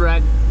that load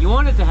rack, you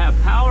want it to have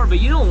power, but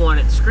you don't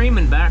want it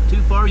screaming back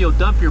too far. You'll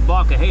dump your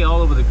block of hay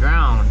all over the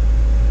ground.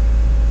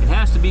 It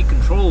has to be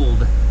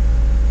controlled.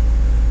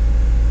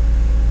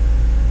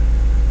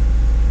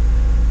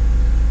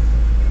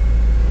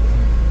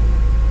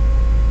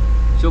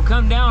 She'll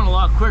come down a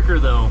lot quicker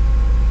though.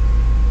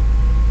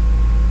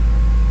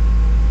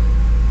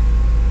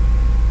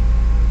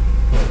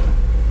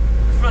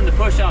 Let's run the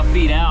push-off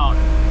feet out.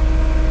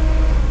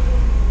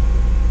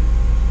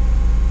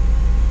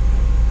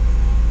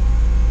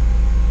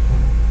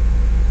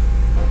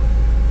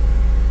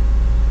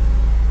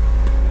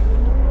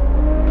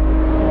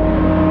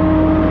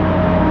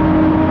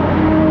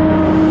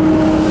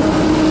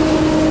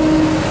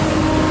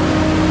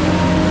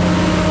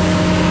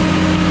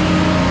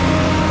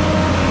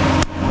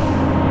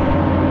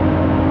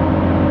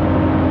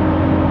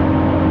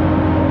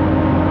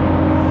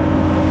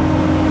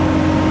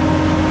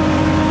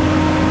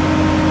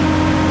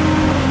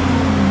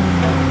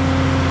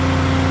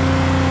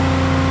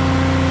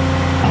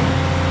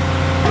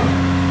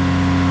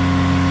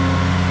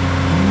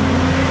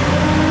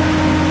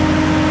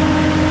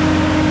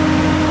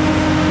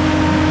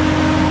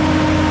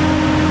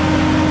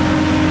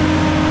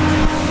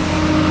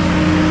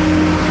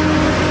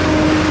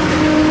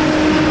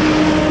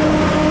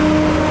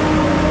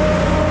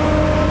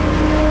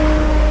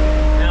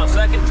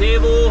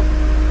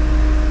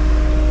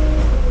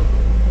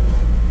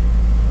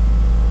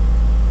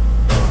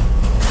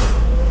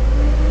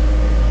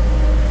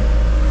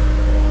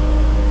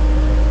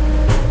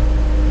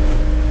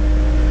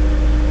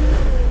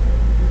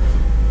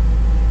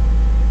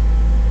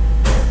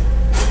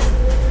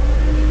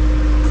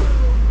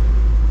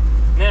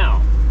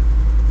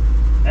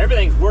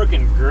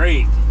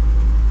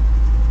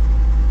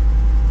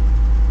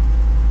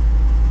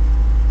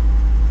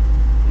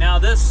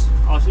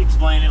 I'll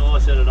explain it while I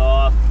set it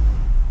off.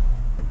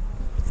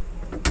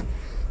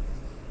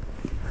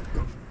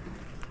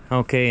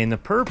 Okay, and the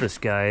purpose,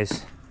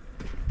 guys.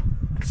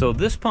 So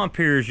this pump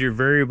here is your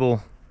variable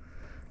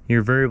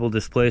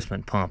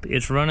displacement pump.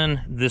 It's running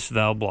this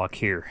valve block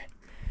here.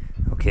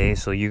 Okay,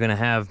 so you're gonna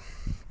have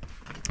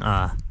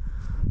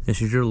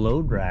this is your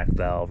load rack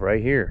valve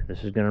right here.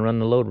 This is gonna run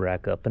the load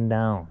rack up and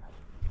down.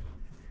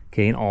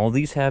 Okay, and all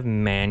these have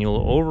manual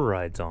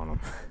overrides on them.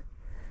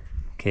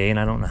 Okay, and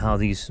I don't know how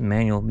these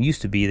manual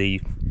used to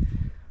be.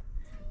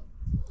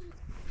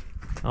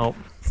 Oh,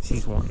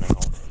 she's wanting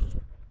out.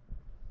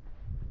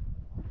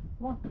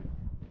 Come on,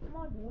 come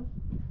on, dude.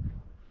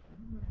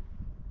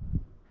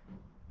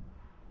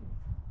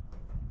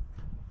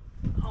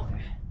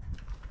 Okay,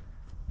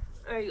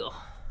 there you go.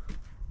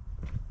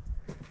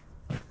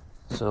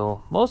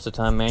 So most of the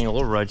time, manual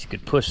overrides, you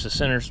could push the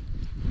centers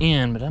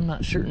in, but I'm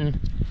not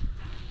certain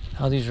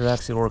how these are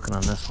actually working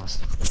on this one.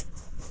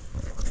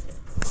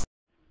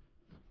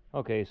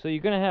 Okay, so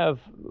you're going to have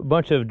a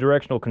bunch of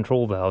directional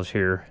control valves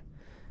here,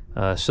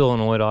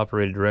 solenoid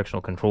operated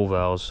directional control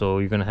valves. So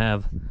you're going to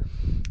have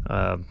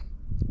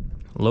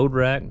load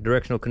rack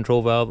directional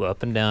control valve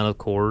up and down, of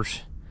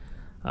course.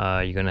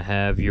 You're going to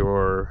have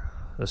your,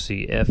 let's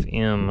see,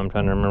 FM, I'm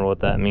trying to remember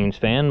what that means,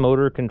 fan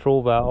motor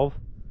control valve.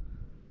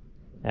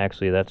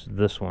 Actually, that's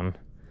this one.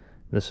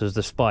 This is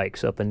the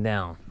spikes up and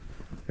down.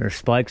 There's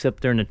spikes up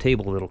there in the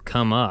table that'll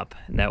come up.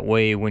 That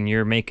way, when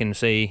you're making,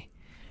 say,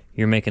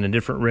 you're making a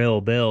different rail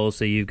of bells,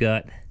 so you've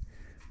got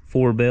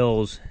 4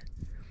 bells,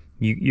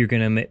 you're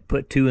going to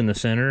put 2 in the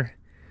center.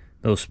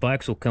 Those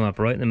spikes will come up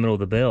right in the middle of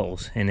the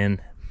bells, and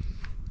then,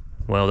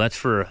 well,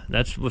 that's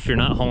if you're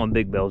not hauling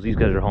big bells. These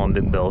guys are hauling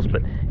big bells,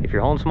 but if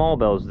you're hauling small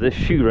bells, this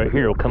shoe right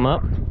here will come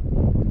up,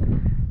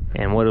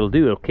 and what it'll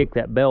do, it'll kick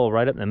that bell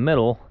right up in the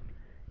middle,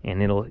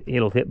 and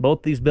it'll hit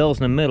both these bells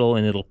in the middle,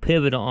 and it'll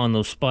pivot on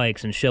those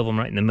spikes and shove them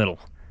right in the middle.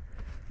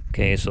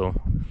 Okay, so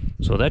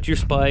that's your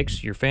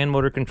spikes, your fan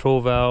motor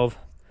control valve,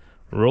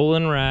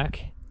 rolling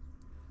rack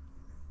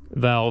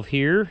valve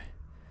here,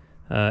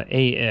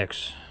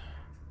 AX.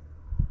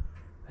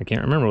 I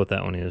can't remember what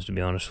that one is, to be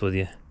honest with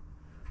you.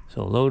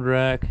 So load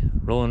rack,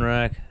 rolling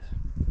rack.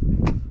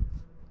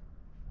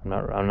 I'm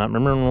not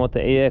remembering what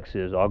the AX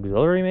is.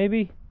 Auxiliary,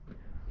 maybe?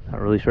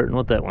 Not really certain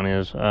what that one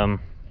is.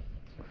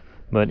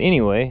 But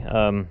anyway,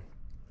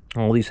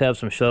 all these have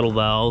some shuttle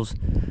valves.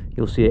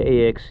 You'll see an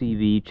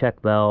AXCV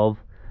check valve,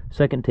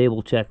 second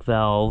table check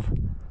valve,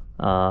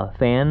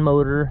 fan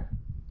motor.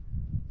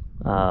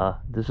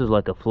 This is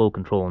like a flow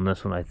control in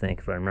this one, I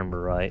think, if I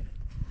remember right.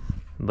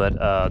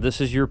 But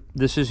this is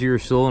your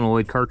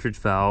solenoid cartridge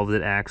valve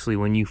that actually,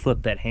 when you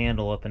flip that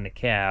handle up in the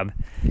cab,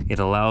 it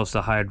allows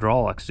the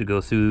hydraulics to go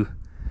through,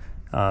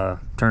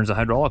 turns the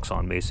hydraulics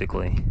on,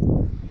 basically.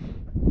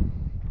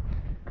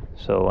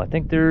 So I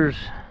think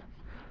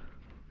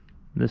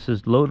this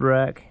is load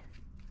rack,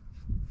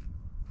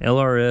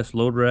 LRS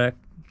load rack.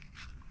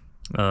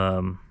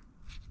 I'm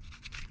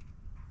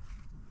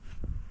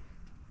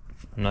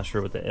not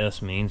sure what the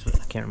S means, but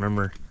I can't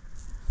remember.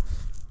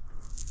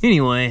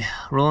 Anyway,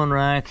 rolling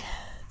rack,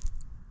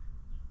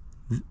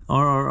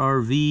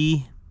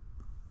 RRRV,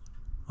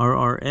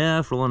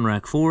 RRF, rolling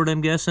rack forward,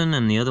 I'm guessing,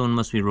 and the other one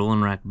must be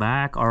rolling rack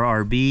back,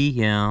 RRB,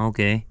 yeah,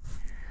 okay.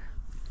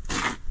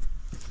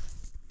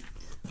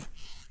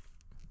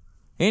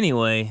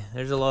 Anyway,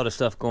 there's a lot of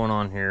stuff going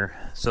on here.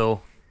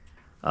 So,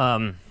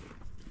 I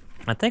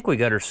think we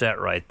got her set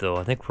right, though.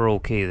 I think we're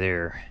okay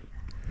there.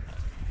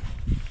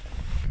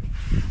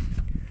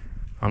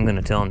 I'm going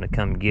to tell him to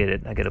come get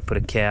it. I got to put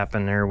a cap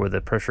in there where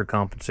the pressure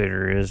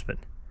compensator is, but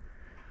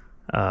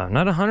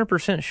not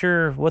 100%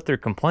 sure what their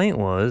complaint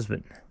was,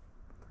 but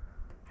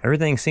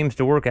everything seems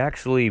to work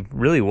actually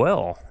really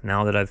well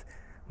now that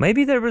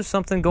maybe there was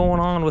something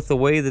going on with the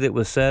way that it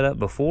was set up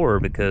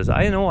before, because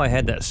I know I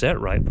had that set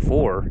right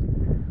before.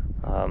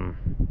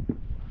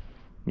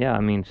 Yeah,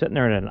 I mean, sitting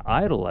there at an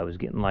idle, I was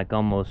getting like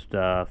almost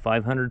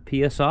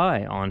 500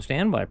 psi on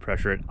standby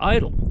pressure at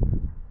idle.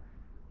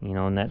 You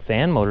know, and that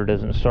fan motor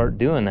doesn't start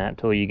doing that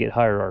until you get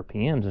higher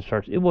RPMs and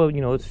starts. Well, you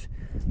know, it's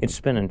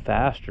spinning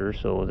faster,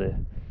 so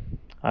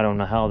I don't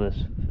know how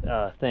this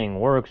thing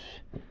works.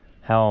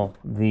 How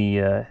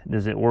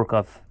does it work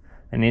off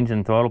an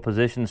engine throttle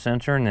position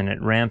sensor, and then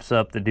it ramps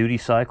up the duty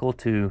cycle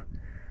to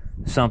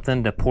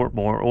something to port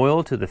more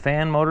oil to the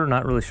fan motor?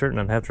 Not really certain.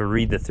 I'd have to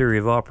read the theory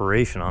of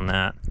operation on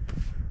that.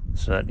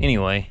 So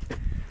anyway,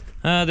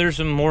 there's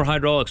some more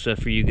hydraulic stuff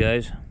for you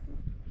guys.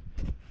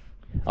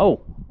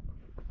 Oh,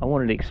 I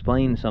wanted to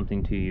explain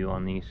something to you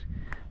on these.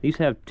 These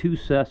have 2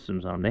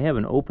 systems on them. They have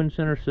an open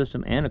center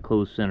system and a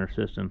closed center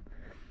system.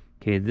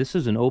 Okay, this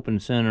is an open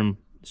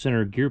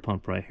center gear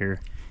pump right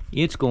here.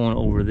 It's going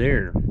over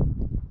there.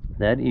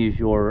 That is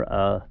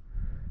your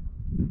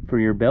for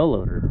your bell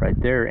loader right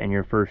there, and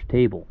your first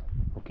table.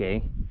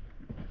 Okay.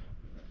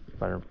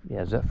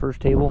 Yeah, is that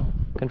first table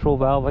control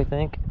valve, I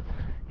think?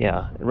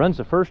 Yeah, it runs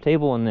the first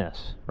table in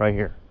this right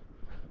here.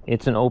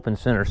 It's an open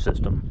center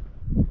system.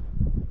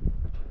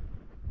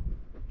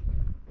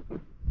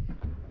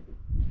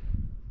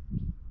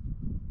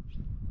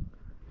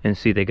 And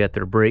see, they got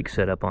their brake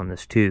set up on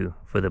this too,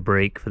 for the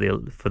brake, for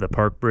the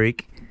park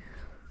brake.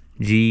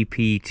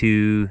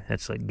 GP2,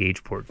 that's like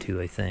gauge port 2,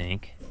 I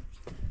think.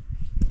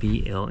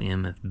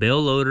 BLMF,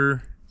 bell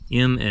loader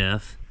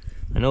MF.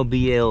 I know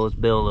BL is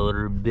bell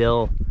loader.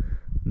 Bell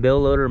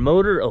loader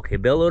motor. Okay,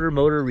 bell loader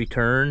motor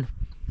return.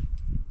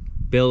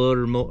 Bell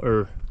loader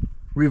or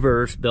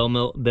reverse. Bell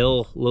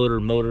loader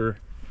motor.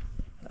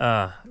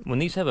 When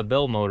these have a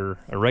bell motor,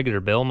 a regular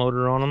bell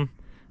motor on them,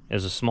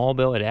 as a small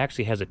bell, it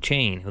actually has a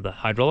chain with a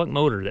hydraulic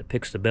motor that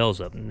picks the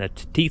bells up, and the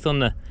teeth on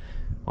the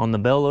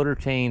bell loader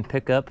chain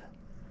pick it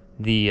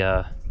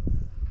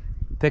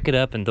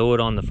up and throw it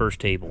on the first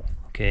table.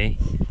 Okay,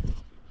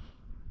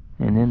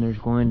 and then there's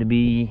going to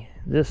be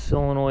this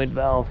solenoid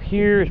valve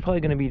here. It's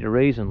probably going to be to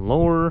raise and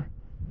lower.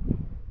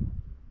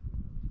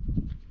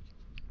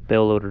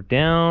 Bell loader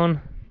down.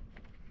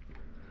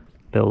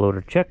 Bell loader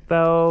check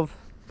valve.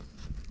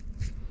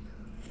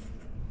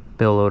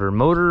 Bell loader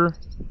motor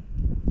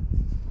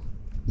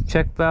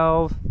check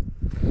valve.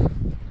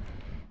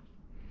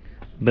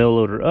 Bell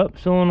loader up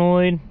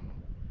solenoid.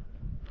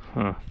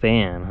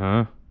 Fan,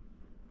 huh?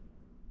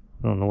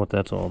 I don't know what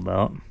that's all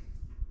about.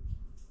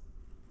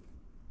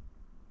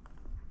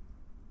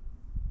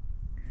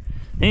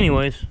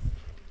 Anyways,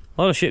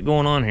 a lot of shit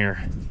going on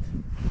here.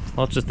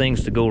 Lots of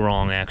things to go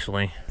wrong,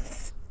 actually.